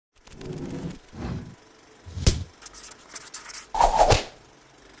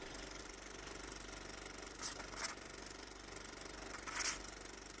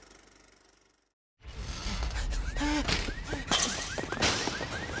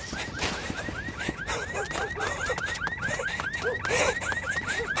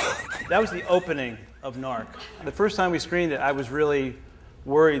That was the opening of Narc. The first time we screened it, I was really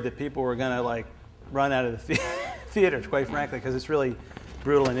worried that people were going to like run out of the theater, quite frankly, because it's really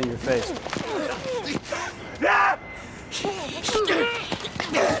brutal and in your face.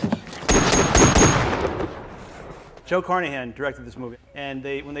 Joe Carnahan directed this movie, and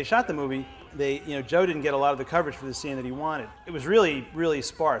when they shot the movie, Joe didn't get a lot of the coverage for the scene that he wanted. It was really, really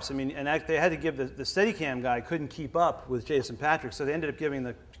sparse. I mean, and they had to give the Steadicam guy couldn't keep up with Jason Patric, so they ended up giving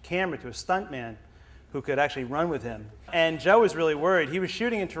the camera to a stuntman who could actually run with him. And Joe was really worried. He was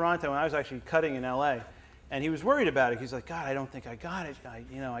shooting in Toronto, and I was actually cutting in LA, and he was worried about it. He's like, God, I don't think I got it. I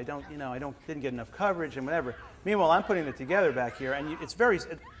didn't get enough coverage and whatever. Meanwhile, I'm putting it together back here, and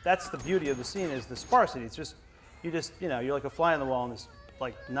that's the beauty of the scene, is the sparsity. It's just. You're like a fly on the wall in this,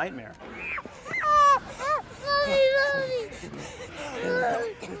 like, nightmare.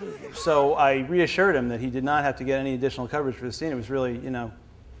 So I reassured him that he did not have to get any additional coverage for the scene. It was really,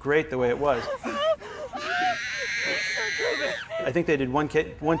 great the way it was. I think they did one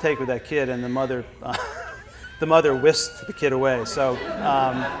take with that kid, and the mother whisked the kid away. So,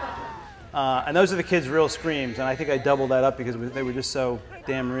 and those are the kids' real screams, and I think I doubled that up because they were just so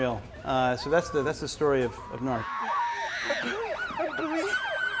damn real. So that's the story of Narc.